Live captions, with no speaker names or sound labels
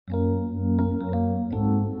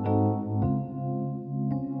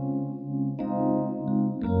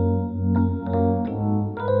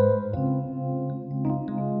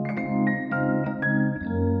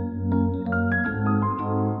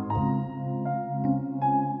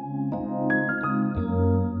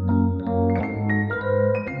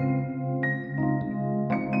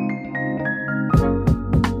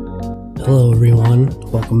Hello everyone,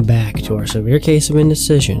 welcome back to our severe case of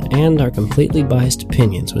indecision and our completely biased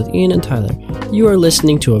opinions with Ian and Tyler. You are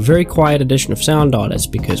listening to a very quiet edition of Sound Audits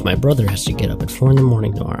because my brother has to get up at 4 in the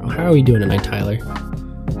morning tomorrow. How are we doing tonight, Tyler?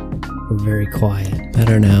 We're very quiet.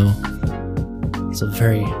 Better now. It's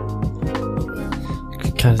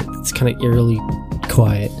kind of eerily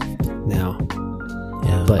quiet now.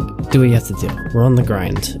 Yeah. But do what you have to do. We're on the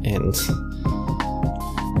grind, and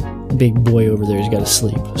big boy over there's got to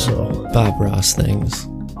sleep, so... Bob Ross things.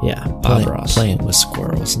 Yeah, Bob Ross. Playing with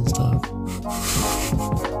squirrels and stuff.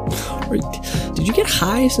 Did you get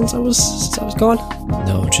high since I was gone?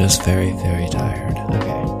 No, just very, very tired.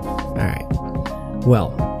 Okay. Alright.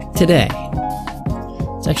 Well, today,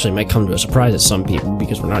 this actually might come to a surprise to some people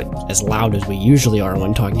because we're not as loud as we usually are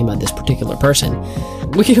when talking about this particular person.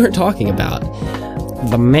 We are talking about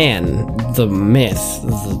the man, the myth,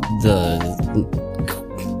 the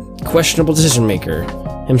questionable decision maker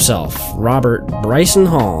himself, Robert Bryson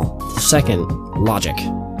Hall II, Logic.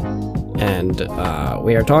 And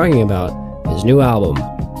we are talking about his new album,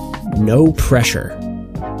 No Pressure.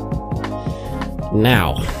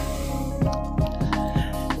 Now,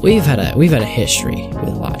 we've had a history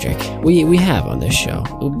with Logic. We have on this show.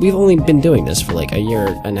 We've only been doing this for like a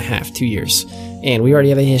year and a half, 2 years, and we already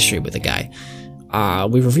have a history with the guy.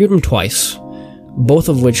 We've reviewed him twice, both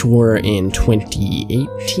of which were in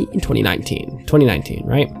 2019,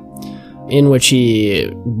 right? In which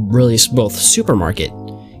he released both Supermarket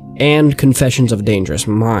and Confessions of a Dangerous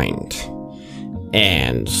Mind.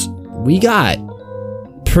 And we got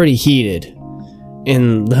pretty heated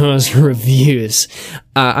in those reviews.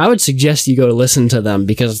 I would suggest you go to listen to them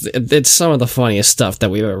because it's some of the funniest stuff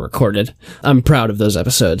that we've ever recorded. I'm proud of those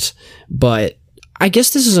episodes. But I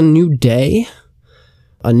guess this is a new day.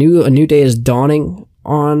 A new day is dawning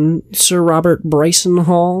on Sir Robert Bryson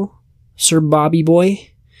Hall, Sir Bobby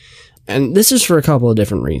Boy. And this is for a couple of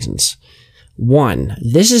different reasons. One,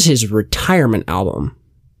 this is his retirement album,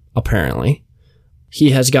 apparently.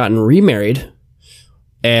 He has gotten remarried,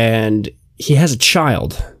 and he has a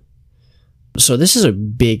child. So this is a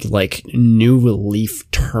big, like, new leaf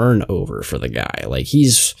turnover for the guy. Like, he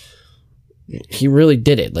really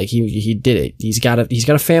did it. Like, he did it. He's got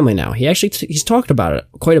a family now. He's talked about it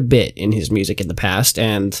quite a bit in his music in the past,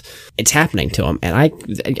 and it's happening to him. And I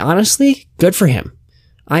honestly, good for him.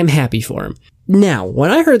 I'm happy for him. Now,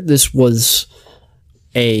 when I heard this was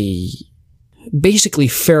a basically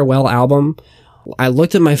farewell album, I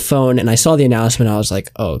looked at my phone and I saw the announcement. I was like,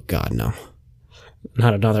 oh God, no.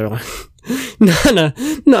 Not another one.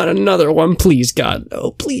 Not another one, please, God.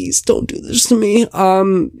 No, please, don't do this to me.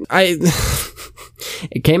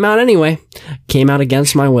 It came out anyway. Came out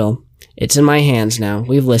against my will. It's in my hands now.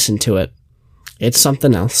 We've listened to it. It's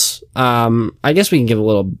something else. I guess we can give a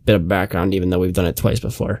little bit of background, even though we've done it twice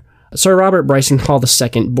before. Sir Robert Bryson Hall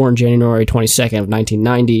II, born January 22nd of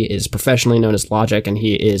 1990, is professionally known as Logic, and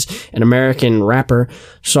he is an American rapper,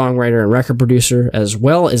 songwriter, and record producer, as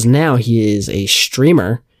well as now he is a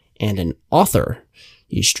streamer and an author.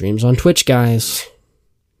 He streams on Twitch, guys.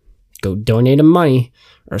 Go donate him money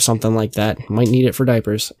or something like that. Might need it for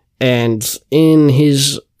diapers. And in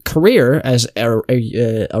his career as a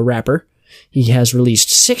rapper, he has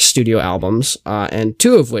released 6 studio albums, and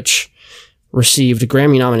 2 of which received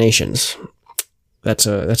Grammy nominations. That's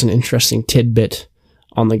an interesting tidbit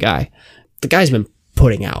on the guy. The guy's been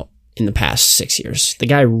putting out in the past 6 years. The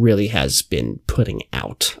guy really has been putting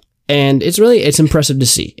out. And it's impressive to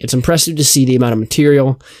see. It's impressive to see the amount of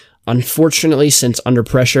material. Unfortunately, since Under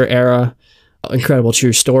Pressure era, Incredible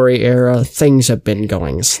True Story era, things have been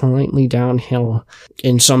going slightly downhill,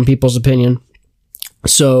 in some people's opinion.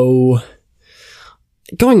 So,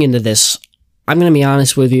 going into this, I'm going to be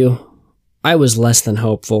honest with you, I was less than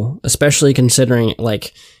hopeful, especially considering,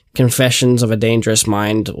 like, Confessions of a Dangerous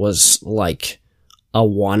Mind was, like, a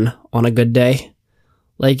 1 on a good day.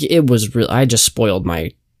 Like, it was I just spoiled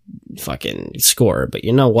my fucking score, but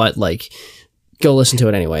you know what? Like, go listen to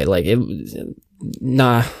it anyway. Like,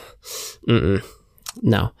 no.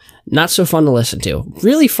 Not so fun to listen to.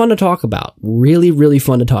 Really fun to talk about. Really, really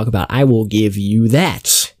fun to talk about. I will give you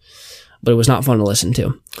that. But it was not fun to listen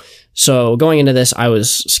to. So, going into this, I was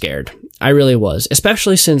scared. I really was.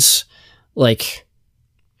 Especially since the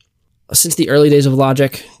early days of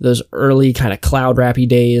Logic, those early kind of cloud rappy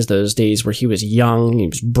days, those days where he was young, he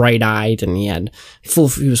was bright-eyed, and he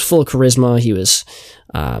was full of charisma, he was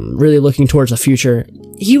really looking towards the future.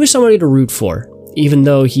 He was somebody to root for, even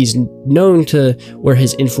though he's known to wear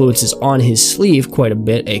his influences on his sleeve quite a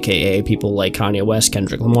bit, aka people like Kanye West,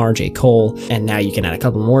 Kendrick Lamar, J. Cole, and now you can add a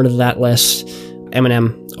couple more to that list.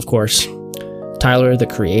 Eminem, of course. Tyler, the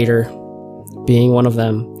Creator, being one of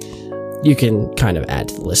them. you can kind of add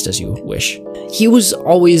to the list as you wish. He was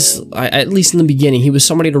always, at least in the beginning, he was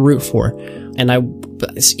somebody to root for. And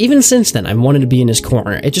even since then, I've wanted to be in his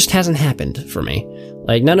corner. It just hasn't happened for me.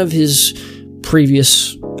 Like, none of his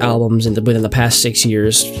previous albums within the past 6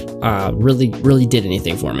 years really did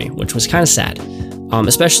anything for me, which was kind of sad.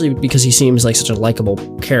 Especially because he seems like such a likable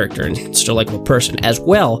character and such a likable person, as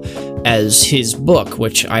well as his book,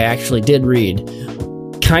 which I actually did read,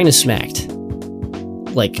 kind of smacked.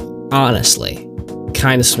 Like, honestly,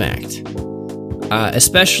 kind of smacked.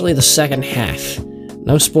 Especially the second half.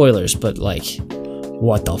 No spoilers, but like,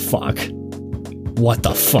 what the fuck? What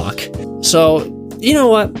the fuck? So, you know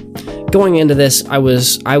what? Going into this, I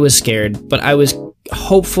was scared, but I was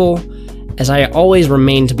hopeful, as I always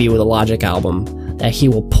remain to be with a Logic album, that he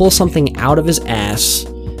will pull something out of his ass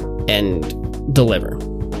and deliver.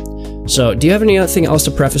 So, do you have anything else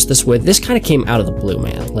to preface this with? This kind of came out of the blue,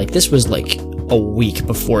 man. Like, this was like a week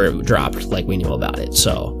before it dropped, like we knew about it.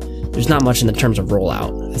 So, there's not much in the terms of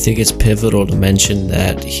rollout. I think it's pivotal to mention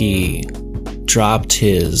that he dropped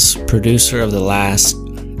his producer of the last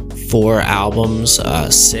 4 albums,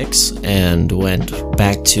 6, and went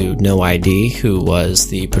back to No ID, who was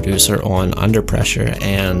the producer on Under Pressure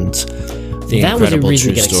and The Incredible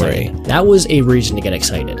True Story. That was a reason to get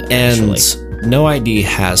excited. And actually. No ID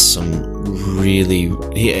has some really...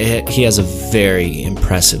 He has a very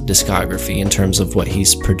impressive discography in terms of what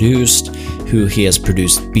he's produced, who he has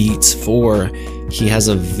produced beats for. He has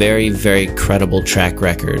a very, very credible track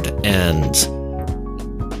record, and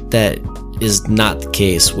that is not the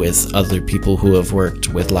case with other people who have worked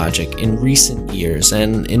with Logic in recent years.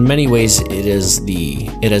 And in many ways, it has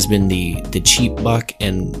been the cheap buck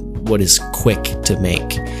and what is quick to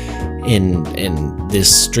make in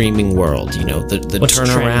this streaming world. You know, the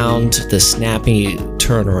turnaround, the snappy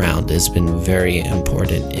turnaround has been very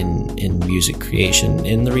important in music creation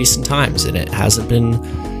in the recent times, and it hasn't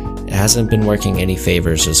been working any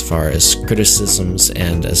favors as far as criticisms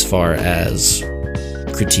and as far as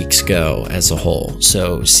critiques go as a whole.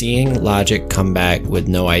 So seeing Logic come back with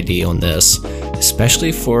No ID on this,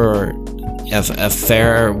 especially for a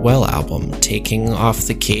farewell album, taking off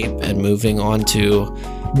the cape and moving on to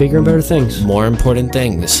bigger and better things, more important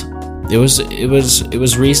things, it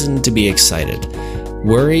was reason to be excited.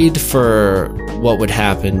 Worried for what would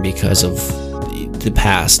happen because of the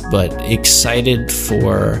past, but excited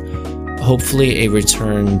for hopefully a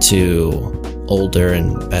return to older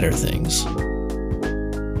and better things.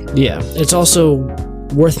 Yeah, it's also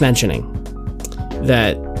worth mentioning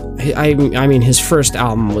that, I mean, his first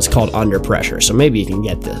album was called Under Pressure, so maybe you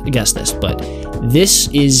can guess this, but this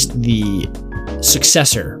is the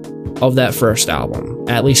successor of that first album,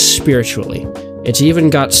 at least spiritually. It's even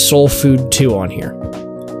got Soul Food 2 on here,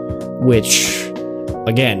 which,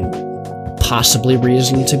 again, possibly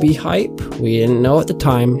reason to be hype. We didn't know at the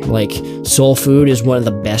time. Like, Soul Food is one of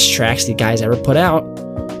the best tracks the guy's ever put out.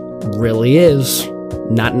 Really is.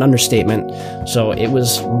 Not an understatement. So it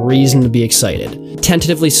was reason to be excited.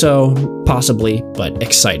 Tentatively so, possibly, but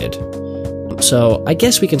excited. So I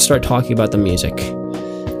guess we can start talking about the music.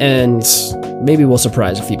 And maybe we'll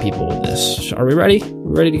surprise a few people with this. Are we ready?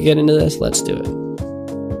 Ready to get into this? Let's do it.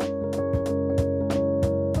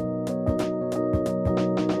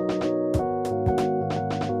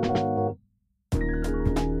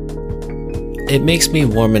 It makes me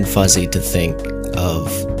warm and fuzzy to think of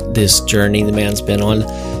this journey the man's been on.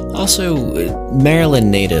 Also, Maryland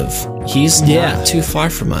native. He's not too far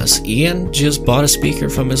from us. Ian just bought a speaker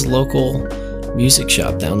from his local music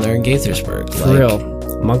shop down there in Gaithersburg. For real.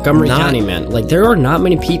 Montgomery County, man. Like, there are not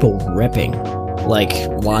many people ripping like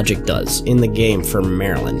Logic does in the game for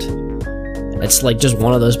Maryland. It's like just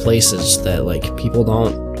one of those places that like people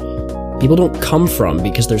don't come from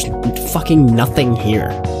because there's fucking nothing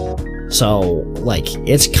here. So, like,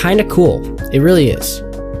 it's kind of cool. It really is.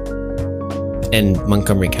 And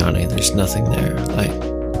Montgomery County, there's nothing there. Like,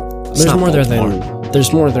 there's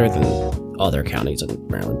more there than other counties in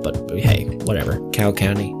Maryland. But hey, whatever. Cow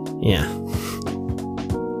County. Yeah.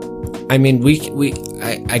 I mean,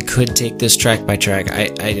 I could take this track by track. I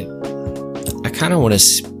kind of want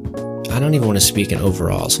to. I don't even want to speak in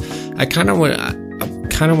overalls. I kind of want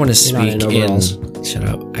to speak in. Shut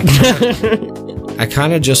up. I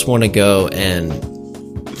kind of just want to go and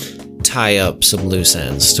tie up some loose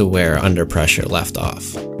ends to where Under Pressure left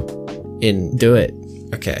off. Do it.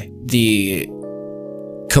 Okay. The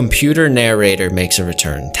computer narrator makes a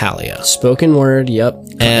return, Talia. Spoken word, yep.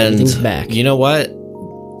 And everything's back. You know what?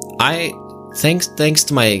 Thanks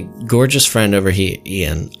to my gorgeous friend over here,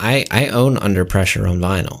 Ian, I own Under Pressure on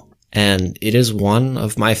vinyl. And it is one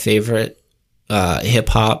of my favorite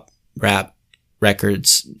hip-hop, rap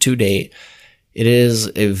records to date. It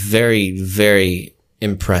is a very, very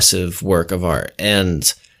impressive work of art.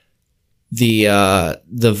 And the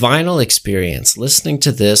vinyl experience, listening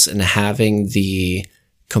to this and having the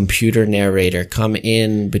computer narrator come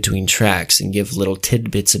in between tracks and give little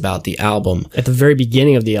tidbits about the album. At the very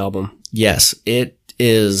beginning of the album. Yes, it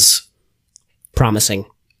is promising.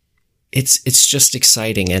 It's just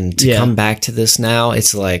exciting. And to come back to this now,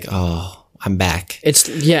 it's like, oh, I'm back. It's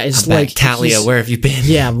I'm like back. Talia, where have you been?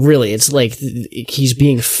 Yeah, really. It's like he's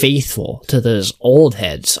being faithful to those old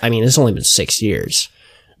heads. I mean, it's only been 6 years,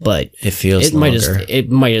 but it feels longer. It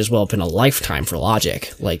might as well have been a lifetime for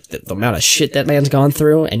Logic. Like the amount of shit that man's gone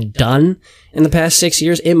through and done in the past 6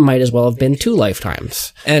 years, it might as well have been 2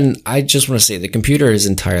 lifetimes. And I just want to say the computer is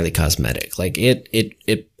entirely cosmetic. Like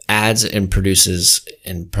it adds and produces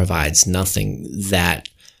and provides nothing that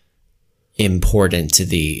important to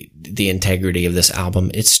the integrity of this album.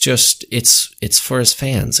 It's just it's for his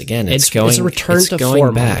fans. Again, it's a return to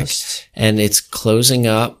going back, and it's closing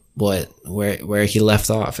up where he left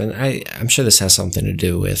off. And I'm sure this has something to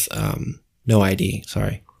do with No ID.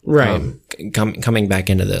 Sorry, right? Coming back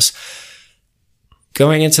into this,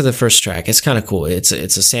 going into the first track, it's kind of cool. It's a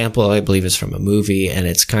sample, I believe, it's from a movie, and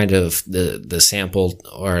it's kind of the sample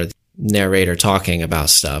or narrator talking about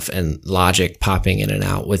stuff and Logic popping in and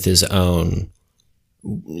out with his own,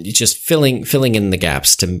 just filling in the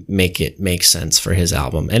gaps to make it make sense for his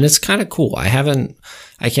album. And it's kind of cool. I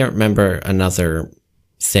can't remember another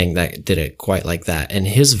thing that did it quite like that. And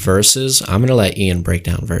his verses, I'm going to let Ian break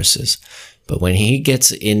down verses, but when he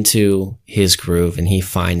gets into his groove and he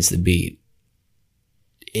finds the beat,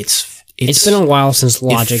 it's been a while since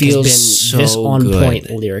Logic has been so this on good. Point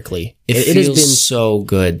lyrically. It feels has been so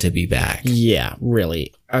good to be back. Yeah,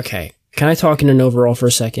 really. Okay. Can I talk in an overall for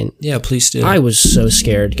a second? Yeah, please do. I was so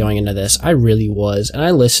scared going into this. I really was. And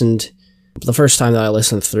I listened, the first time that I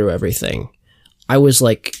listened through everything, I was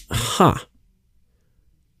like,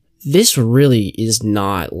 this really is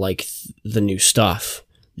not like the new stuff.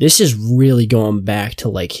 This is really going back to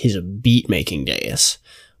like his beat making days.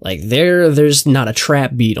 Like there's not a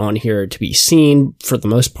trap beat on here to be seen for the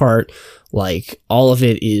most part. Like all of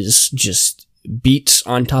it is just beats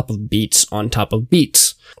on top of beats on top of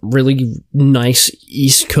beats. Really nice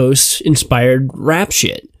East Coast inspired rap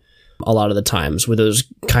shit. A lot of the times with those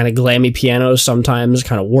kind of glammy pianos, sometimes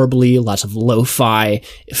kind of warbly, lots of lo-fi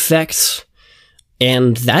effects.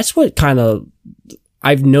 And that's what kind of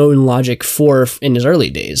I've known Logic for in his early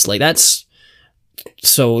days. Like that's,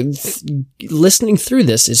 so listening through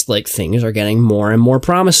this is like things are getting more and more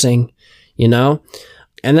promising, you know?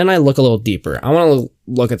 And then I look a little deeper. I want to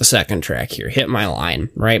look at the second track here, Hit My Line,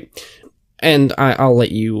 right? And I'll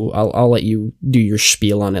let you do your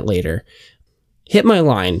spiel on it later. Hit My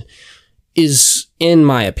Line is, in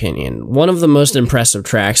my opinion, one of the most impressive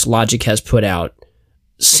tracks Logic has put out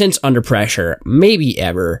since Under Pressure, maybe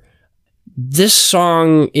ever. This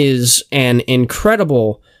song is an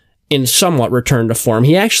incredible, in somewhat return to form.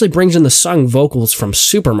 He actually brings in the sung vocals from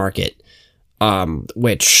Supermarket,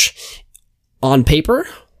 which on paper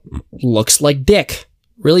looks like dick.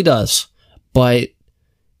 Really does. But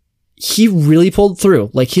he really pulled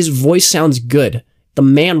through. Like, his voice sounds good. The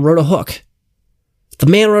man wrote a hook.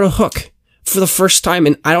 For the first time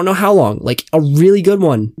in I don't know how long. Like, a really good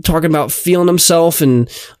one. Talking about feeling himself and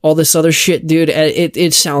all this other shit, dude.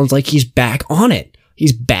 It sounds like he's back on it.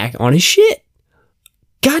 He's back on his shit.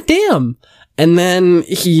 Goddamn. And then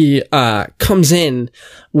he comes in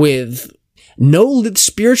with no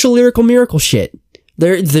spiritual lyrical miracle shit.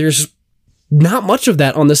 There's not much of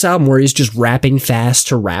that on this album where he's just rapping fast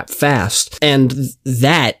to rap fast. And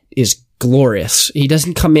that is glorious. He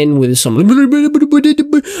doesn't come in with some,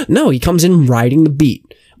 no, he comes in riding the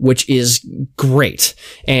beat, which is great.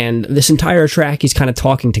 And this entire track, he's kind of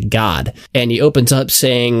talking to God. And he opens up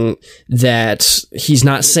saying that he's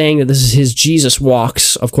not saying that this is his Jesus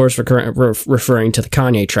walks, of course, referring to the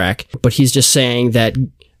Kanye track, but he's just saying that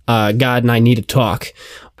God and I need to talk.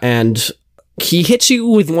 And he hits you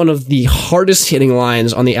with one of the hardest hitting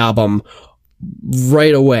lines on the album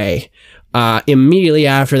right away. Immediately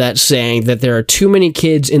after that, saying that there are too many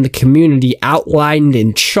kids in the community outlined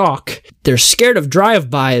in chalk. They're scared of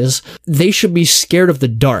drive-bys. They should be scared of the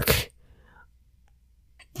dark.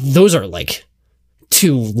 Those are like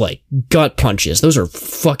two like gut punches. Those are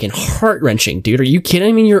fucking heart-wrenching, dude. Are you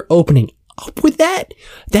kidding me? You're opening up with that?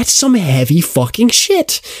 That's some heavy fucking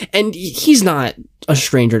shit. And he's not a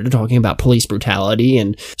stranger to talking about police brutality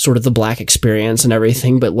and sort of the black experience and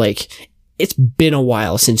everything, but like, it's been a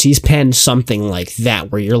while since he's penned something like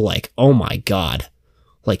that where you're like, oh my God,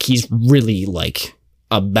 like he's really like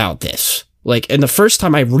about this. Like, and the first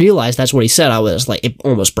time I realized that's what he said, I was like, it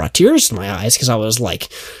almost brought tears to my eyes, because I was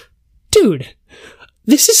like, dude,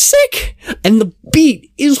 this is sick. And the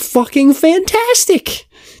beat is fucking fantastic.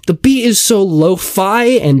 The beat is so lo-fi,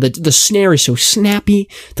 and the snare is so snappy.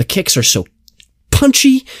 The kicks are so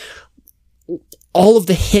punchy. All of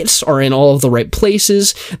the hits are in all of the right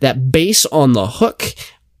places. That bass on the hook,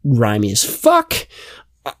 rhymey as fuck.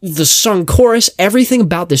 The sung chorus, everything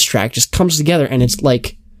about this track just comes together, and it's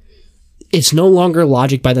like, it's no longer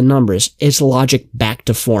Logic by the numbers. It's Logic back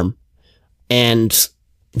to form. And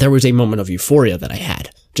there was a moment of euphoria that I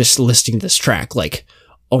had just listening to this track. Like,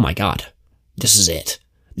 oh my God, this is it.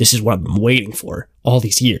 This is what I've been waiting for all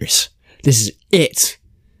these years. This is it.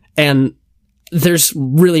 And there's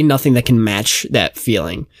really nothing that can match that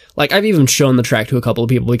feeling. Like, I've even shown the track to a couple of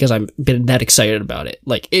people because I've been that excited about it.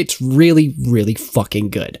 Like, it's really, really fucking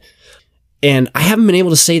good. And I haven't been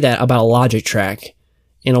able to say that about a Logic track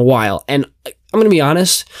in a while. And I'm going to be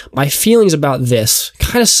honest, my feelings about this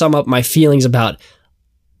kind of sum up my feelings about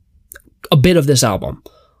a bit of this album.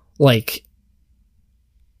 Like,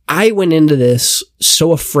 I went into this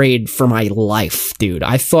so afraid for my life, dude.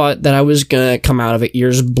 I thought that I was going to come out of it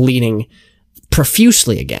ears bleeding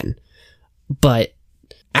profusely again. But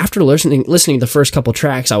after listening to the first couple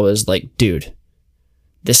tracks, I was like, dude,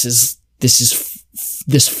 this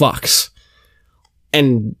fucks.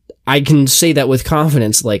 And I can say that with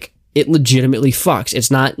confidence, like, it legitimately fucks.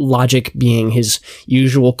 It's not Logic being his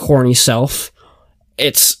usual corny self.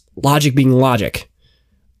 It's Logic being Logic.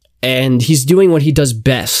 And he's doing what he does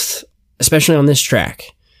best, especially on this track.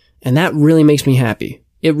 And that really makes me happy.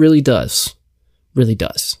 It really does. Really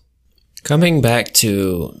does. Coming back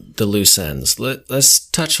to the loose ends, let's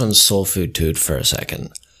touch on Soul Food 2 for a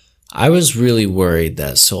second. I was really worried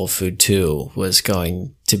that Soul Food 2 was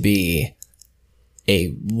going to be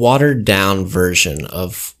a watered down version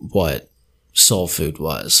of what Soul Food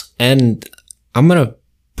was. And I'm going to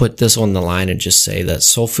put this on the line and just say that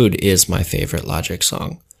Soul Food is my favorite Logic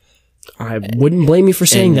song. I wouldn't blame you for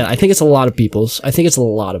saying that. I think it's a lot of people's.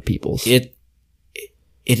 It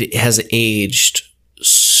has aged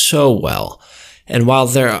so well. And while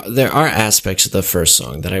there are aspects of the first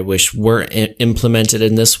song that I wish were implemented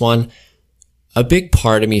in this one, a big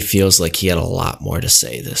part of me feels like he had a lot more to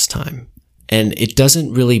say this time. And it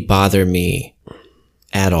doesn't really bother me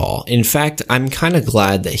at all. In fact, I'm kind of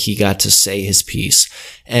glad that he got to say his piece.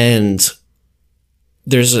 And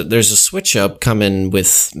there's a switch up coming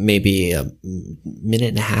with maybe a minute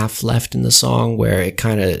and a half left in the song where it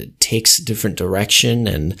kind of takes a different direction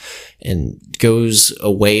and goes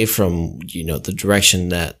away from, the direction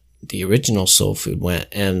that the original Soul Food went.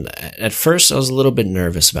 And at first I was a little bit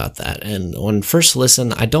nervous about that. And on first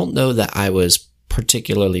listen, I don't know that I was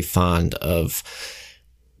particularly fond of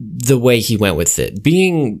the way he went with it,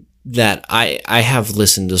 being that I have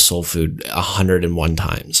listened to Soul Food 101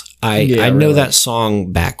 times. I know really that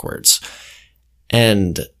song backwards.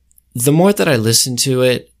 And the more that I listened to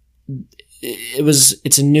it,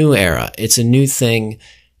 it's a new era. It's a new thing.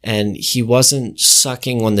 And he wasn't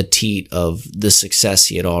sucking on the teat of the success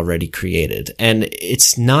he had already created. And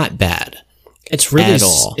it's not bad. It's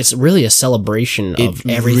really a celebration of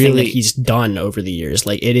everything that he's done over the years.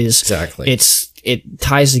 Like, it is exactly. It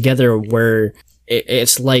ties together where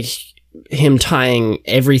it's like him tying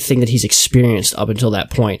everything that he's experienced up until that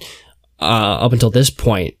point, up until this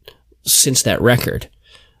point, since that record.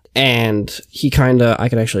 And he I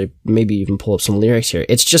could actually maybe even pull up some lyrics here.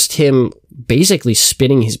 It's just him basically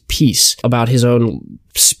spitting his piece about his own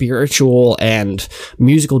spiritual and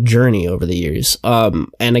musical journey over the years.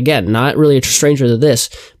 And again, not really a stranger to this,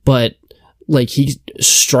 but like, he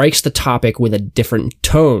strikes the topic with a different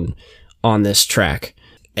tone on this track.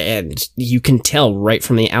 And you can tell right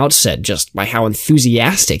from the outset just by how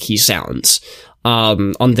enthusiastic he sounds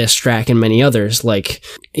on this track and many others. Like,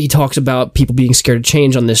 he talks about people being scared to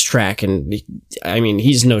change on this track, and I mean,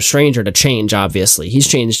 he's no stranger to change, obviously. He's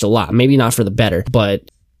changed a lot, maybe not for the better, but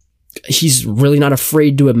he's really not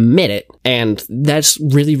afraid to admit it, and that's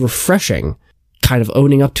really refreshing, kind of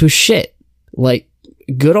owning up to his shit. Like,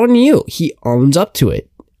 good on you. He owns up to it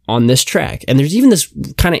on this track. And there's even this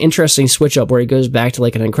kind of interesting switch up where he goes back to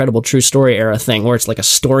like an Incredible True Story era thing where it's like a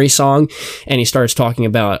story song, and he starts talking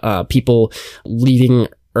about people leaving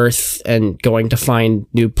Earth and going to find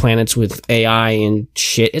new planets with AI and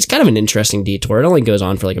shit. It's kind of an interesting detour. It only goes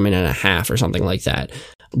on for like a minute and a half or something like that.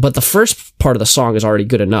 But the first part of the song is already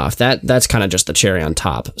good enough. That's kind of just the cherry on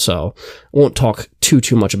top. So I won't talk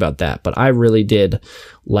too much about that, but I really did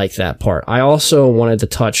like that part. I also wanted to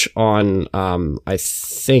touch on, I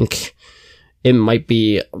think it might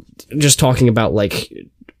be just talking about like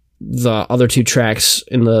the other two tracks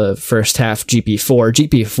in the first half, GP4.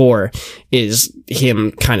 GP4 is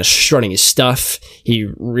him kind of strutting his stuff. He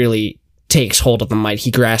really takes hold of the mic.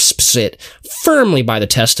 He grasps it firmly by the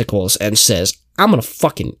testicles and says, I'm gonna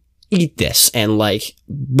fucking eat this. And like,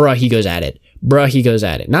 bruh, he goes at it.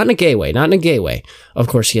 Not in a gay way. Of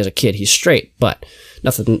course, he has a kid. He's straight, but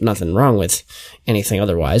nothing wrong with anything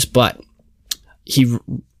otherwise. But he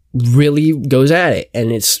really goes at it,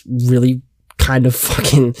 and it's really kind of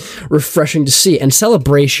fucking refreshing to see. And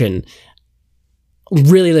Celebration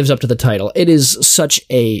really lives up to the title. It is such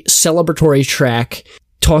a celebratory track,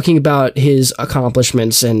 talking about his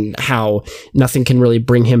accomplishments and how nothing can really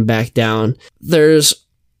bring him back down. There's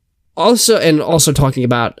also talking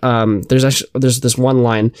about, there's this one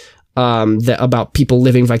line, that about people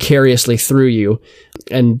living vicariously through you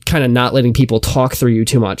and kind of not letting people talk through you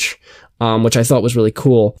too much, which I thought was really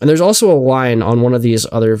cool. And there's also a line on one of these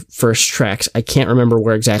other first tracks. I can't remember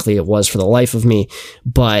where exactly it was for the life of me,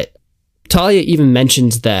 but Talia even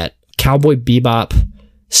mentions that Cowboy Bebop,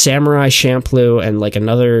 Samurai Champloo, and like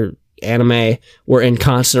another anime were in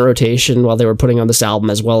constant rotation while they were putting on this album,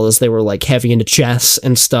 as well as they were like heavy into chess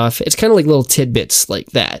and stuff. It's kind of like little tidbits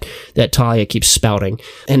like that Talia keeps spouting.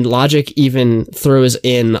 And Logic even throws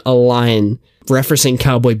in a line referencing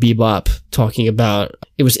Cowboy Bebop, talking about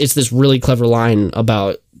it's this really clever line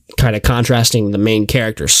about kind of contrasting the main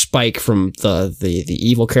character Spike from the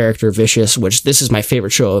evil character Vicious, which this is my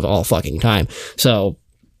favorite show of all fucking time. So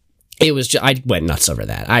it was I went nuts over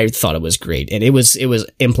that. I thought it was great, and it was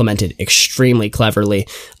implemented extremely cleverly.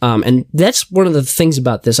 And that's one of the things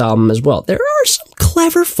about this album as well. There are some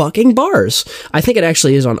clever fucking bars. I think it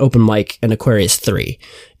actually is on Open Mic, and Aquarius 3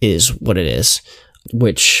 is what it is,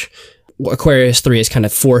 which Aquarius 3 is kind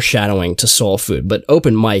of foreshadowing to Soul Food, but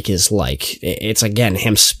Open Mic is like, it's again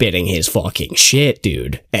him spitting his fucking shit,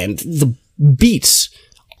 dude. And the beats,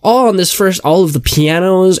 all on this first, all of the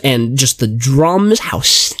pianos and just the drums, how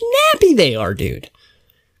snappy they are, dude.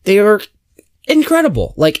 They are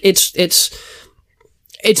incredible. Like, it's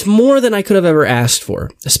more than I could have ever asked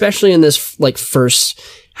for, especially in this, like, first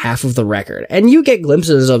half of the record. And you get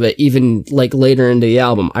glimpses of it even, like, later into the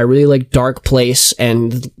album. I really like Dark Place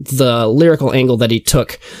and the lyrical angle that he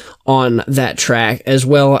took on that track, as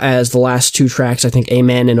well as the last two tracks, I think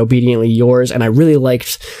Amen and Obediently Yours. And I really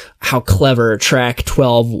liked how clever track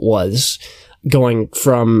 12 was, going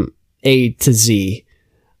from A to Z,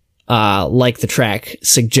 like the track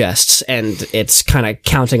suggests, and it's kind of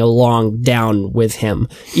counting along down with him,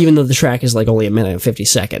 even though the track is like only 1 minute and 50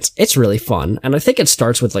 seconds. It's really fun. And I think it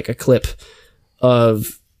starts with like a clip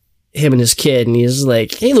of him and his kid, and he's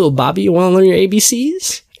like, "Hey little Bobby, you want to learn your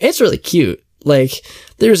ABCs?" It's really cute. Like,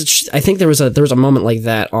 I think there was a moment like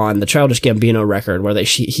that on the Childish Gambino record where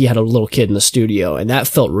he had a little kid in the studio, and that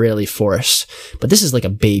felt really forced. But this is like a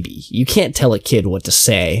baby. You can't tell a kid what to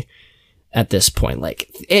say at this point. Like,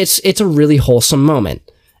 it's a really wholesome moment.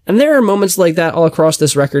 And there are moments like that all across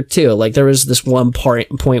this record too. Like, there was this one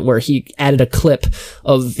point where he added a clip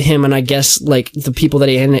of him and I guess like the people that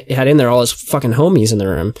he had in there, all his fucking homies in the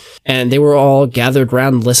room, and they were all gathered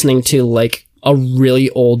around listening to like a really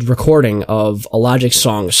old recording of a Logic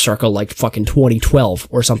song circa like fucking 2012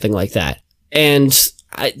 or something like that. And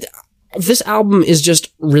this album is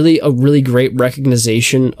just really a really great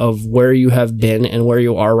recognition of where you have been and where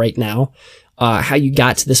you are right now, how you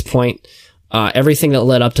got to this point, everything that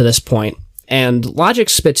led up to this point. And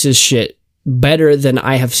Logic spits his shit better than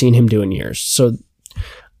I have seen him do in years. So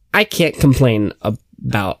I can't complain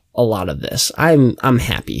about a lot of this. I'm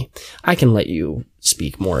happy. I can let you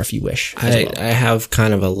speak more if you wish. I have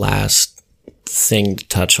kind of a last thing to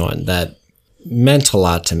touch on that meant a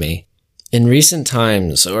lot to me. In recent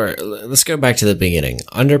times, or let's go back to the beginning,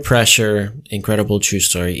 Under Pressure, Incredible True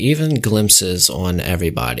Story, even glimpses on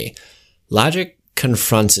Everybody. Logic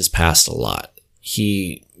confronts his past a lot.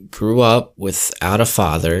 He grew up without a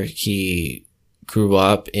father. He grew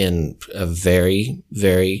up in a very,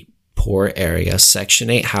 very poor area, Section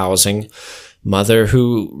 8 housing, mother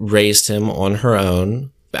who raised him on her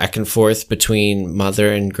own, back and forth between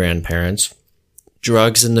mother and grandparents,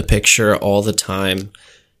 drugs in the picture all the time.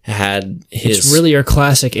 It's really your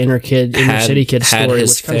classic inner city kid story,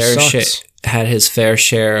 which kind of sucks. Had his fair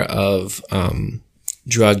share of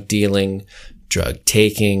drug dealing, drug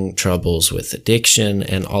taking, troubles with addiction,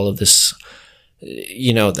 and all of this.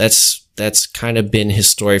 You know, that's kind of been his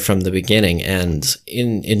story from the beginning. And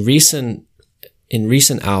in recent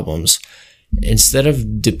albums, instead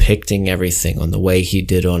of depicting everything on the way he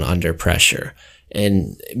did on Under Pressure,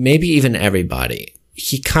 and maybe even Everybody,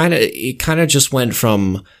 he kind of just went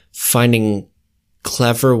from finding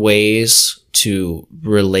clever ways to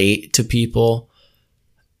relate to people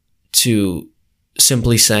to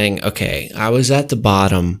simply saying, okay, I was at the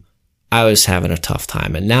bottom, I was having a tough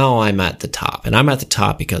time, and now I'm at the top. And I'm at the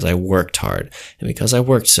top because I worked hard. And because I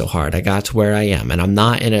worked so hard, I got to where I am. And I'm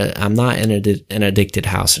not in an addicted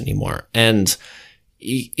house anymore. And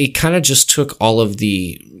it kind of just took all of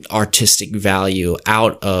the artistic value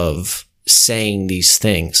out of saying these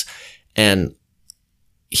things. And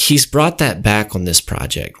he's brought that back on this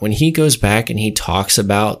project. When he goes back and he talks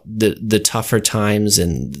about the tougher times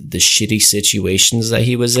and the shitty situations that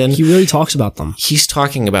he was in, he really talks about them. He's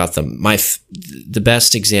talking about them. The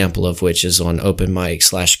best example of which is on Open Mic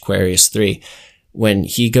 /Aquarius 3, when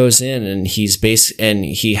he goes in and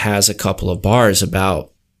he has a couple of bars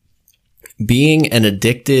about being an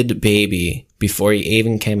addicted baby before he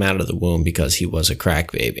even came out of the womb because he was a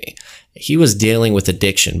crack baby. He was dealing with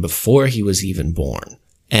addiction before he was even born.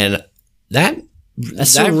 And that's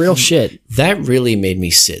some real shit. That really made me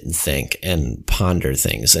sit and think and ponder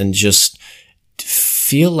things and just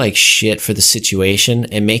feel like shit for the situation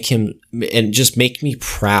and just make me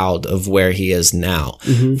proud of where he is now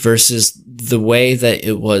versus the way that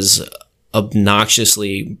it was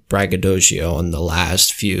obnoxiously braggadocio on the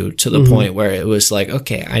last few, to the point where it was like,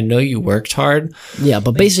 okay, I know you worked hard. Yeah,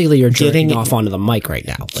 but basically you're getting off onto the mic right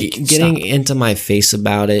now. Getting into my face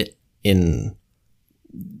about it in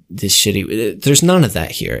this shitty, there's none of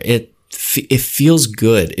that here. It feels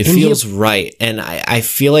good. It feels right. And I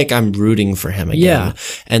feel like I'm rooting for him again. Yeah,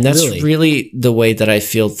 and that's really the way that I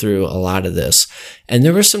feel through a lot of this. And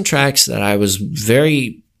there were some tracks that I was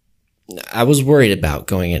worried about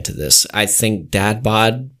going into this. I think Dad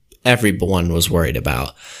Bod, everyone was worried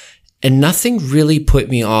about. And nothing really put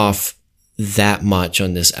me off that much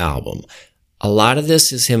on this album. A lot of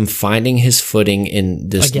this is him finding his footing in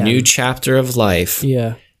this new chapter of life.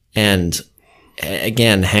 Yeah. And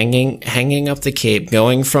again, hanging up the cape,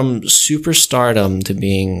 going from superstardom to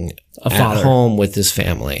being at home with his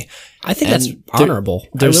family. I think that's honorable.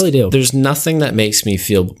 I really do. There's nothing that makes me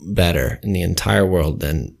feel better in the entire world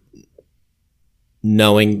than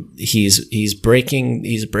knowing he's breaking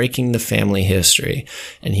the family history,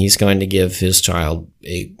 and he's going to give his child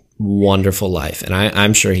a wonderful life. And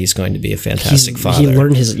I'm sure he's going to be a fantastic father. He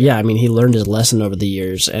learned his lesson over the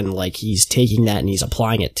years, and like he's taking that and he's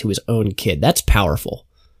applying it to his own kid. That's powerful.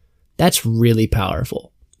 That's really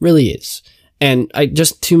powerful. Really is. And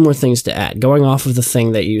just two more things to add. Going off of the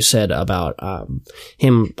thing that you said about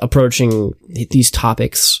him approaching these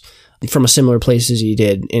topics from a similar place as he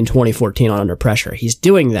did in 2014 on Under Pressure. He's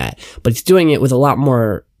doing that, but he's doing it with a lot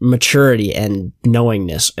more maturity and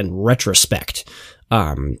knowingness and retrospect.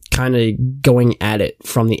 Kind of going at it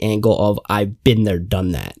from the angle of, I've been there,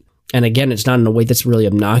 done that. And again, it's not in a way that's really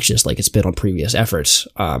obnoxious like it's been on previous efforts.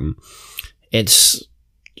 It's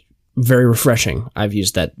very refreshing. I've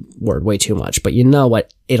used that word way too much, but you know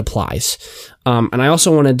what? It applies. And I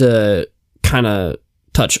also wanted to kind of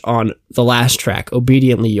touch on the last track,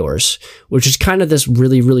 Obediently Yours, which is kind of this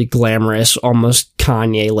really, really glamorous, almost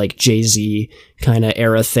Kanye, like Jay-Z kind of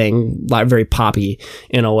era thing, like very poppy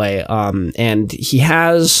in a way. And he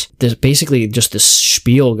has this basically just this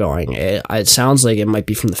spiel going. It sounds like it might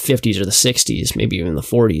be from the 50s or the 60s, maybe even the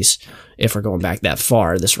 40s, if we're going back that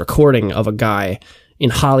far. This recording of a guy in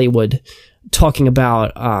Hollywood talking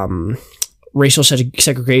about racial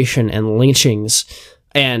segregation and lynchings.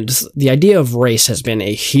 And the idea of race has been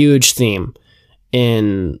a huge theme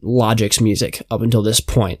in Logic's music up until this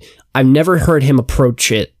point. I've never heard him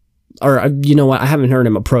approach it, or you know what, I haven't heard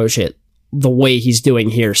him approach it the way he's doing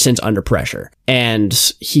here since Under Pressure. And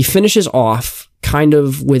he finishes off kind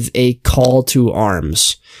of with a call to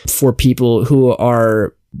arms for people who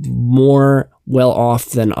are more well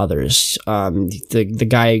off than others. The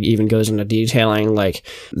guy even goes into detailing like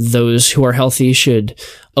those who are healthy should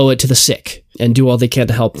owe it to the sick and do all they can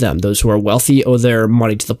to help them. Those who are wealthy owe their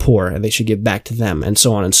money to the poor and they should give back to them, and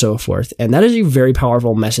so on and so forth. And that is a very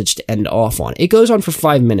powerful message to end off on. It goes on for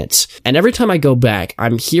 5 minutes, and every time I go back,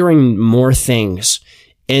 I'm hearing more things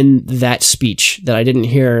in that speech that I didn't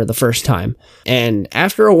hear the first time. And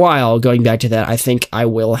after a while, going back to that, I think I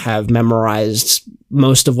will have memorized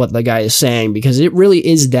most of what the guy is saying, because it really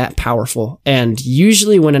is that powerful. And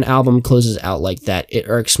usually when an album closes out like that, it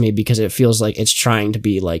irks me because it feels like it's trying to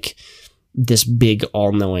be like this big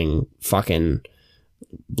all-knowing fucking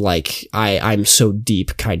like I'm so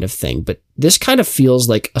deep kind of thing. But this kind of feels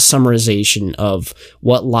like a summarization of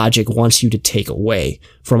what Logic wants you to take away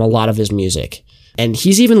from a lot of his music. And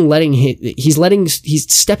he's even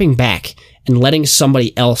he's stepping back and letting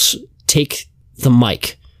somebody else take the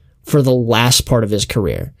mic for the last part of his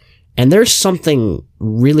career. And there's something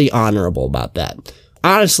really honorable about that.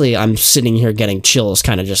 Honestly, I'm sitting here getting chills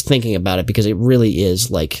kind of just thinking about it, because it really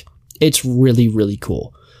is like It's really, really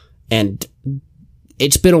cool. And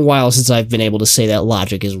it's been a while since I've been able to say that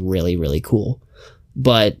Logic is really, really cool.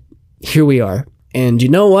 But here we are. And you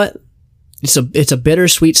know what? It's a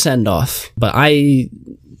bittersweet send-off. But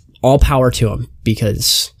all power to him,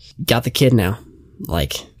 because got the kid now.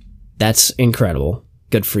 Like, that's incredible.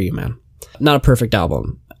 Good for you, man. Not a perfect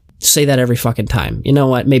album. Say that every fucking time. You know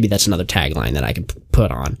what? Maybe that's another tagline that I can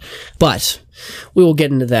put on. But we will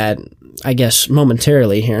get into that, I guess,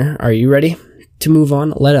 momentarily here. Are you ready to move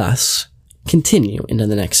on? Let us continue into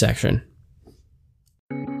the next section.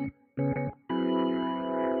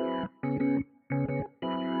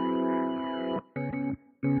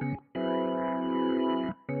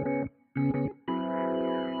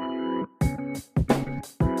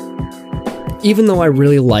 Even though I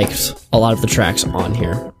really liked a lot of the tracks on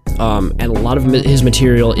here, and a lot of his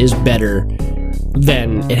material is better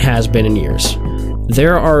than it has been in years,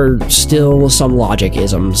 there are still some Logic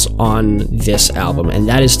isms on this album, and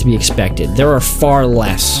that is to be expected. There are far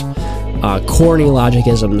less corny Logic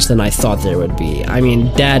isms than I thought there would be. I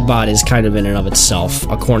mean, Dad Bod is kind of in and of itself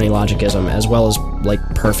a corny Logic ism, as well as, like,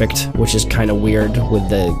 Perfect, which is kind of weird with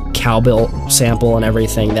the cowbell sample and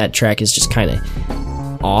everything. That track is just kind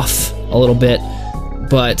of off a little bit.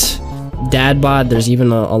 But Dad Bod, there's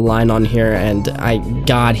even a line on here, and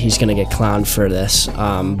God, he's gonna get clowned for this,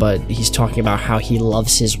 but he's talking about how he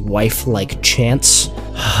loves his wife like Chance.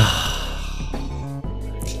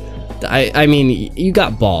 I mean, you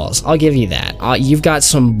got balls. I'll give you that. You've got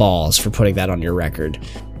some balls for putting that on your record,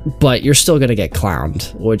 but you're still gonna get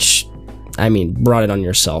clowned, which, I mean, brought it on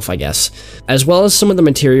yourself, I guess. As well as some of the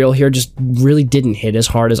material here just really didn't hit as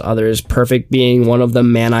hard as others. Perfect being one of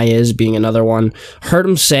them, Man I Is being another one. Heard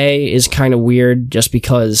 'Em Say is kind of weird just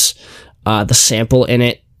because the sample in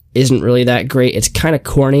it isn't really that great. It's kind of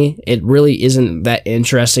corny. It really isn't that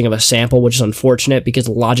interesting of a sample, which is unfortunate because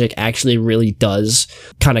Logic actually really does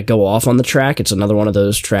kind of go off on the track. It's another one of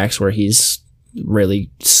those tracks where he's really,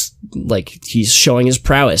 like, he's showing his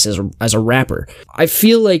prowess as a rapper. I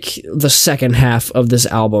feel like the second half of this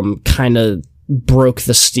album kind of broke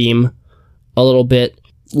the steam a little bit.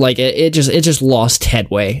 Like, it just lost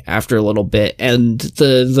headway after a little bit, and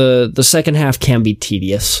the second half can be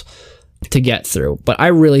tedious to get through. But I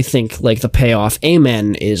really think, like, the payoff,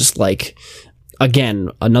 Amen, is, like, again,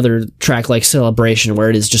 another track like Celebration,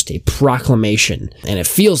 where it is just a proclamation, and it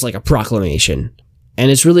feels like a proclamation. And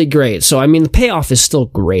it's really great. So, I mean, the payoff is still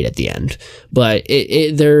great at the end, but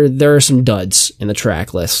there are some duds in the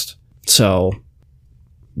track list. So,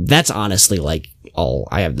 that's honestly, like, all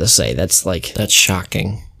I have to say. That's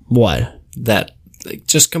shocking. What? That, like,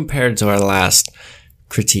 just compared to our last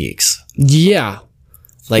critiques. Yeah.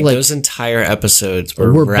 Like those entire episodes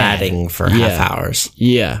were ratting for half hours.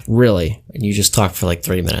 Yeah, really. And you just talked for like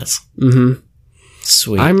 3 minutes. Mm-hmm.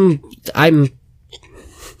 Sweet. I'm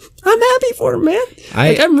happy for him, man.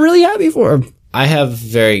 I'm really happy for him. I have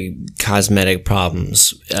very cosmetic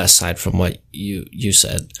problems aside from what you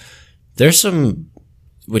said. There's some,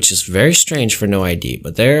 which is very strange for No ID,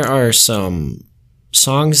 but there are some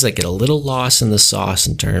songs that get a little lost in the sauce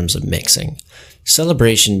in terms of mixing.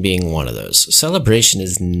 Celebration being one of those. Celebration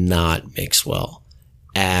is not mixed well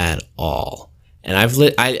at all. And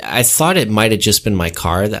I thought it might have just been my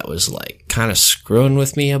car that was like kind of screwing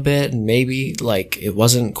with me a bit, and maybe like it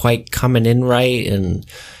wasn't quite coming in right, and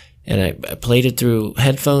I played it through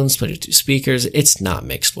headphones, played it through speakers. It's not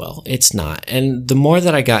mixed well. It's not. And the more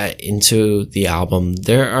that I got into the album,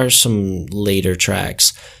 there are some later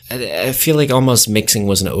tracks. I feel like almost mixing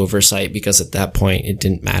was an oversight, because at that point it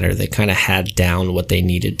didn't matter. They kind of had down what they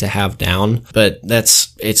needed to have down. But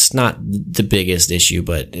it's not the biggest issue,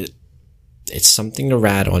 but it's something to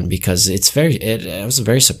rat on, because I was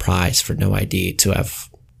very surprised for No ID to have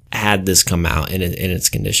had this come out in its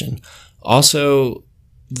condition. Also,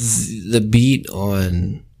 the beat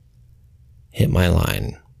on Hit My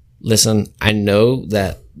Line. Listen, I know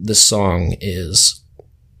that the song is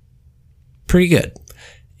pretty good.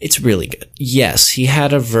 It's really good. Yes, he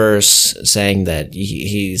had a verse saying that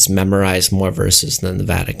he's memorized more verses than the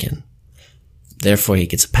Vatican. Therefore, he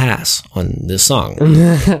gets a pass on this song.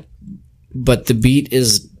 But the beat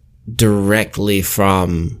is directly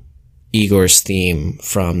from Igor's theme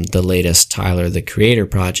from the latest Tyler, the Creator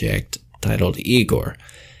project, titled Igor.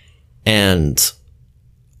 And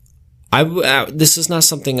this is not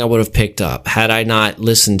something I would have picked up had I not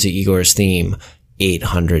listened to Igor's theme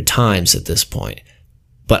 800 times at this point.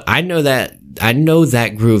 But I know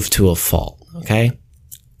that groove to a fault, okay?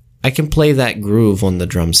 I can play that groove on the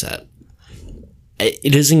drum set.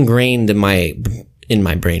 It is ingrained in in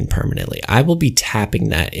my brain permanently. I will be tapping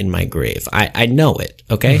that in my grave. I know it,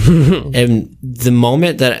 okay? And the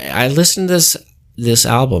moment that I listened to this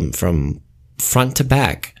album from front to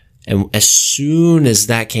back, and as soon as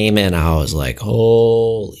that came in, I was like,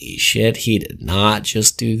 holy shit, he did not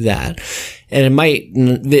just do that. And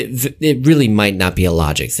it really might not be a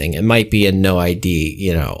Logic thing. It might be a No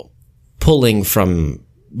ID, pulling from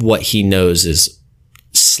what he knows is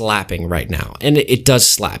slapping right now. And it does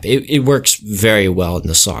slap. It works very well in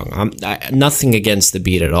the song. Nothing against the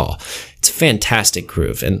beat at all. It's a fantastic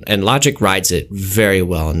groove, and Logic rides it very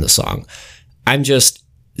well in the song. I'm just,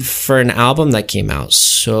 for an album that came out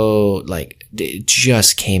it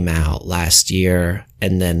just came out last year,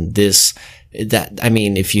 and then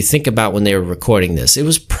if you think about when they were recording this, it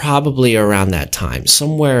was probably around that time,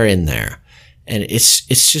 somewhere in there. And it's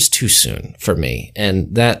just too soon for me.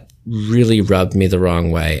 And that really rubbed me the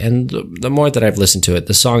wrong way. And the more that I've listened to it,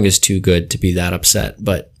 the song is too good to be that upset,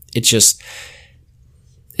 but it just,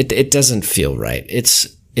 it doesn't feel right. It's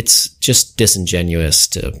just disingenuous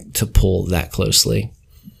to pull that closely.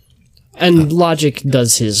 And Logic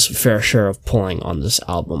does his fair share of pulling on this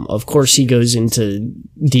album. Of course, he goes into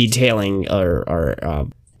detailing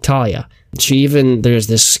Talia. There's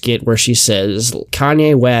this skit where she says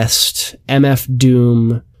Kanye West, MF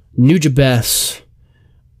Doom, Nujabes,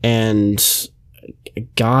 and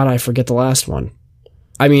God, I forget the last one.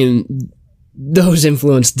 I mean, those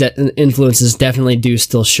influences definitely do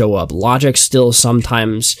still show up. Logic still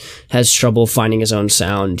sometimes has trouble finding his own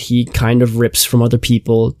sound. He kind of rips from other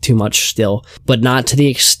people too much still, but not to the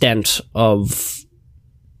extent of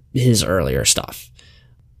his earlier stuff.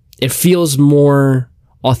 It feels more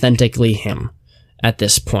authentically him at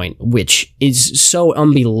this point, which is so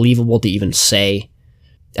unbelievable to even say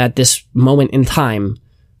at this moment in time.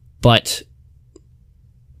 But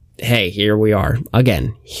hey, here we are.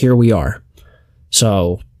 Again, here we are.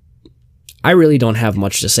 So I really don't have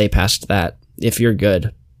much to say past that. If you're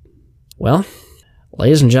good. Well,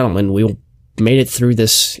 ladies and gentlemen, we made it through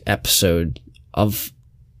this episode of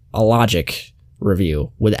a Logic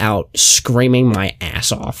review without screaming my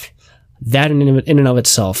ass off. That in and of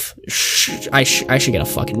itself, I should get a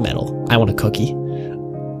fucking medal. I want a cookie.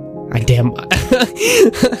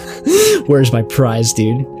 Where's my prize,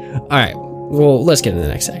 dude? Alright, well, let's get into the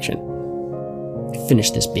next section.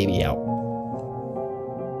 Finish this baby out.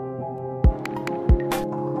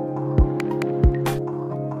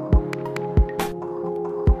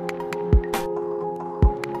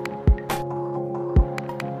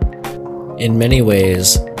 In many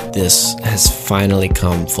ways, this has finally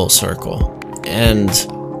come full circle. And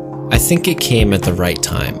I think it came at the right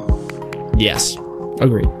time. Yes,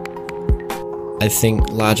 agreed. I think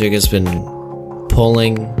Logic has been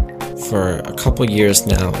pulling for a couple years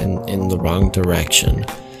now in the wrong direction.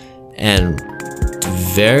 And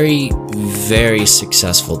very, very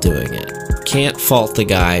successful doing it. Can't fault the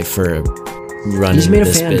guy for running this business. He's made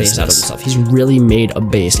a fan base out of himself. He's really made a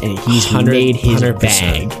base, and he's made his 100%.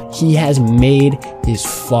 bag. He has made his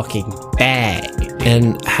fucking bag.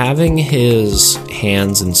 And having his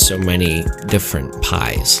hands in so many different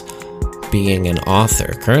pies, being an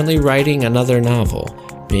author, currently writing another novel,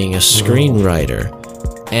 being a screenwriter,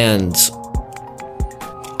 and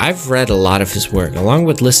I've read a lot of his work, along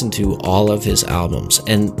with listened to all of his albums,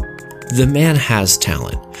 and the man has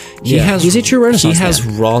talent. He's a true Renaissance He has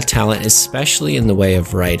man. raw talent, especially in the way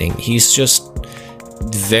of writing. He's just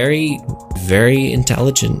very, very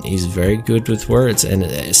intelligent. He's very good with words, and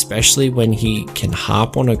especially when he can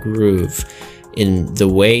hop on a groove in the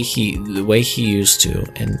way he used to,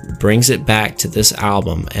 and brings it back to this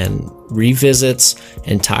album and revisits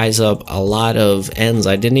and ties up a lot of ends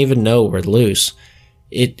I didn't even know were loose.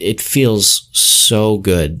 It feels so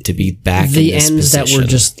good to be back in this position.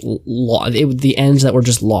 The ends that were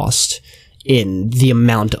just lost in the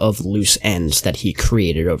amount of loose ends that he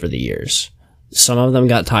created over the years. Some of them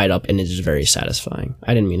got tied up, and it is very satisfying.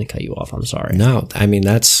 I didn't mean to cut you off. I'm sorry. No, I mean,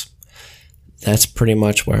 that's pretty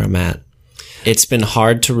much where I'm at. It's been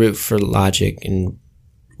hard to root for Logic in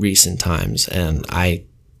recent times, and I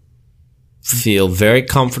feel very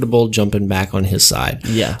comfortable jumping back on his side.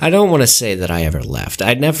 Yeah. I don't want to say that I ever left.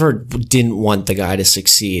 I never didn't want the guy to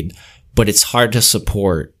succeed, but it's hard to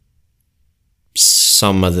support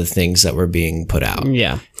some of the things that were being put out.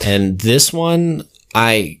 Yeah. And this one,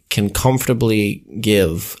 I can comfortably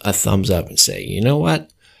give a thumbs up and say, you know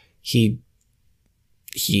what? He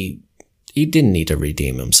didn't need to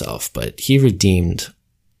redeem himself, but he redeemed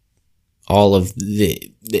all of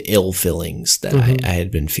the ill feelings that I had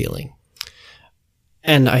been feeling.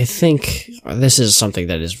 And I think this is something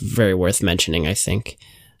that is very worth mentioning, I think.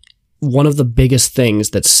 one of the biggest things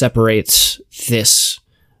that separates this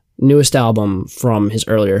newest album from his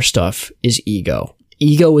earlier stuff is ego.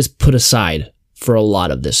 Ego is put aside for a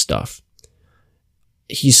lot of this stuff.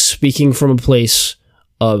 He's speaking from a place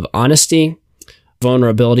of honesty,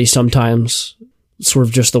 vulnerability sometimes, sort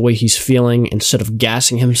of just the way he's feeling instead of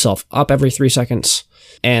gassing himself up every 3 seconds.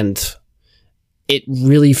 And it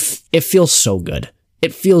really, it feels so good.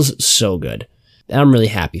 It feels so good. And I'm really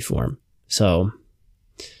happy for him. So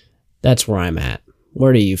that's where I'm at. What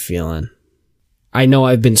are you feeling? I know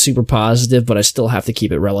I've been super positive, but I still have to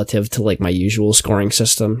keep it relative to like my usual scoring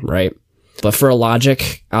system, right? But for a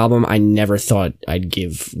Logic album, I never thought I'd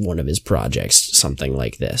give one of his projects something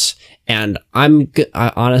like this. And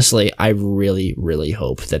honestly, I really, really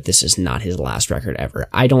hope that this is not his last record ever.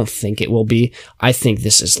 I don't think it will be. I think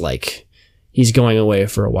this is like, he's going away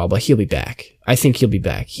for a while, but he'll be back. I think he'll be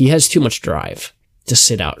back. He has too much drive to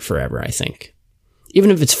sit out forever, I think. Even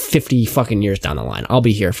if it's 50 fucking years down the line, I'll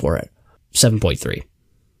be here for it. 7.3.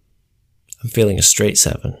 I'm feeling a straight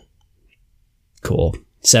 7. Cool.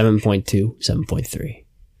 7.2, 7.3.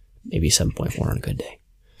 Maybe 7.4 on a good day.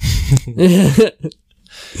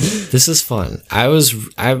 This is fun.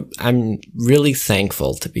 I'm really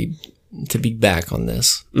thankful to be back on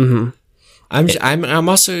this. Mm-hmm. I'm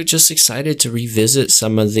also just excited to revisit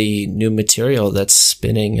some of the new material that's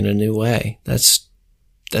spinning in a new way. That's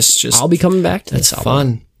just, I'll be coming back to this album.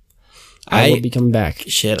 Fun. I will be coming back.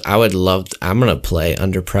 Shit, I would love, I'm going to play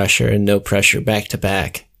Under Pressure and No Pressure back to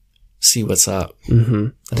back. See what's up. Mm-hmm.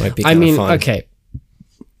 That might be kind of fun. Okay.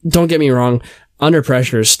 Don't get me wrong. Under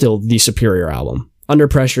Pressure is still the superior album. Under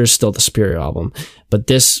Pressure is still the superior album. But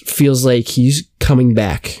this feels like he's coming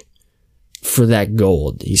back for that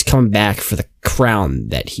gold. He's coming back for the crown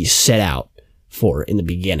that he set out for in the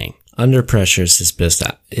beginning. Under Pressure is his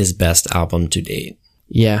best album to date.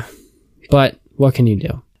 Yeah. But what can you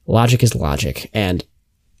do? Logic is Logic. And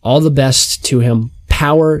all the best to him.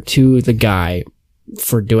 Power to the guy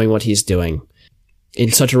for doing what he's doing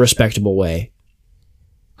in such a respectable way.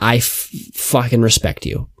 I fucking respect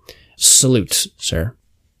you. Salute, sir.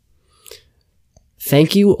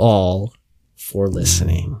 Thank you all for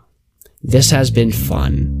listening. This has been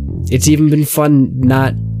fun. It's even been fun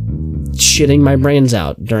not shitting my brains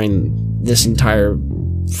out during this entire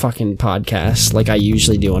fucking podcast like I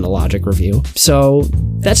usually do in a Logic review. So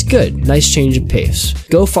that's good. Nice change of pace.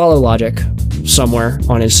 Go follow Logic somewhere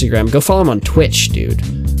on Instagram. Go follow him on Twitch, dude.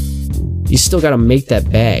 He's still got to make that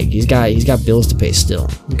bag. He's got bills to pay still.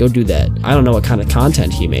 Go do that. I don't know what kind of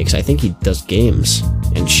content he makes. I think he does games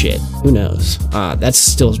and shit. Who knows? That's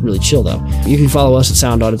still really chill though. You can follow us at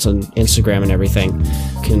Sound Audits on Instagram and everything.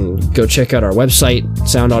 You can go check out our website,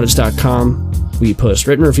 soundaudits.com. We post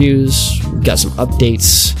written reviews. We've got some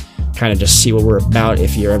updates. Kind of just see what we're about.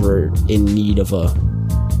 If you're ever in need of a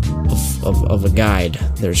guide,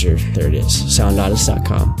 there it is,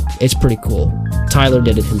 soundaudits.com. It's pretty cool. Tyler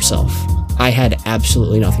did it himself. I had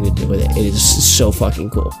absolutely nothing to do with it. It is so fucking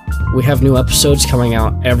cool. We have new episodes coming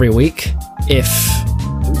out every week. If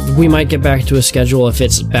we might get back to a schedule, if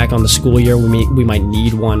it's back on the school year, we might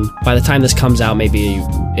need one. By the time this comes out, maybe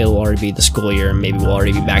it'll already be the school year, and maybe we'll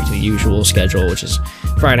already be back to the usual schedule, which is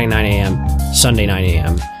Friday 9 a.m., Sunday 9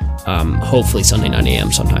 a.m., hopefully Sunday 9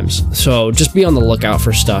 a.m. sometimes. So just be on the lookout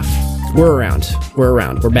for stuff. We're around.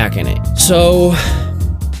 We're back in it. So,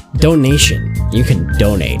 donation. You can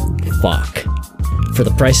donate. Fuck. For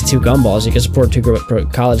the price of 2 gumballs, you can support 2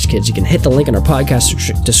 college kids. You can hit the link in our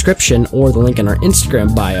podcast description or the link in our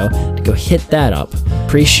Instagram bio to go hit that up.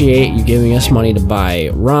 Appreciate you giving us money to buy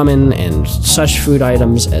ramen and such food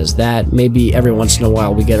items as that. Maybe every once in a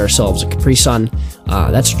while we get ourselves a Capri Sun.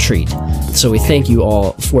 That's a treat. So we thank you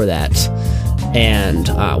all for that. And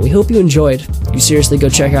we hope you enjoyed. You seriously go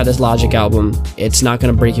check out this Logic album. It's not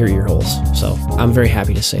going to break your ear holes. So I'm very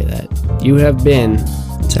happy to say that. You have been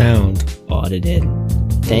Sound Audited.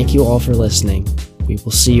 Thank you all for listening. We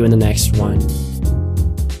will see you in the next one.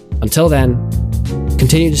 Until then,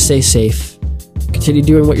 continue to stay safe. Continue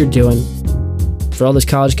doing what you're doing. For all those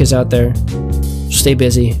college kids out there, stay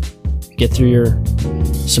busy. Get through your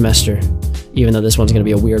semester, even though this one's going to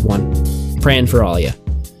be a weird one. Praying for all of you.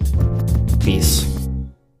 Peace.